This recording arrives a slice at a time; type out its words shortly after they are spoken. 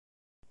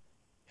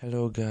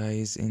Hello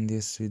guys, in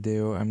this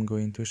video I'm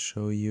going to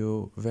show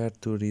you where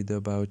to read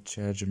about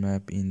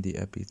Chargemap in the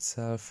app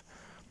itself.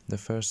 The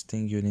first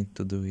thing you need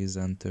to do is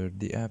enter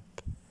the app.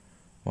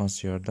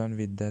 Once you are done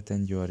with that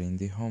and you are in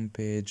the home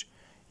page,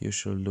 you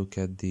should look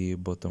at the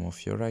bottom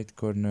of your right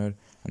corner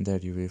and there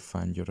you will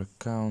find your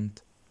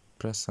account.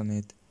 Press on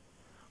it,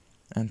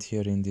 and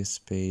here in this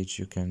page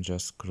you can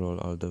just scroll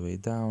all the way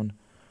down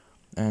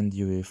and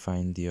you will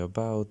find the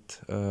about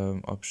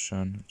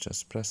option.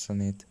 Just press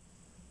on it.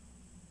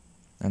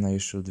 And I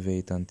should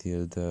wait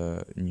until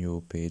the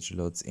new page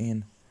loads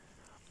in,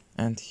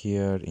 and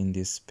here in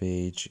this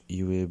page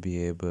you will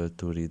be able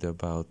to read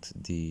about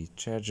the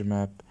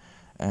Chargemap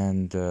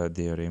and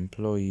their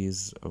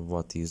employees,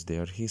 what is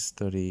their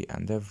history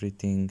and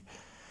everything.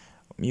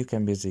 You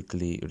can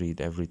basically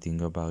read everything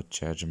about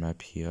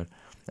Chargemap here,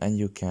 and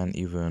you can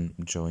even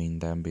join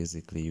them.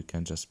 Basically you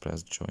can just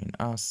press join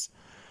us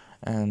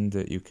and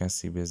you can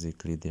see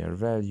basically their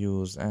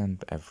values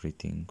and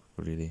everything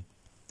really.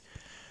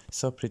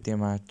 So pretty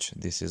much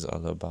this is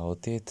all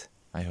about it.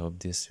 I hope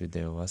this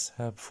video was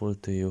helpful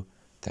to you.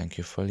 Thank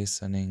you for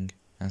listening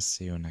and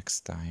see you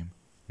next time.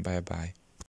 Bye bye.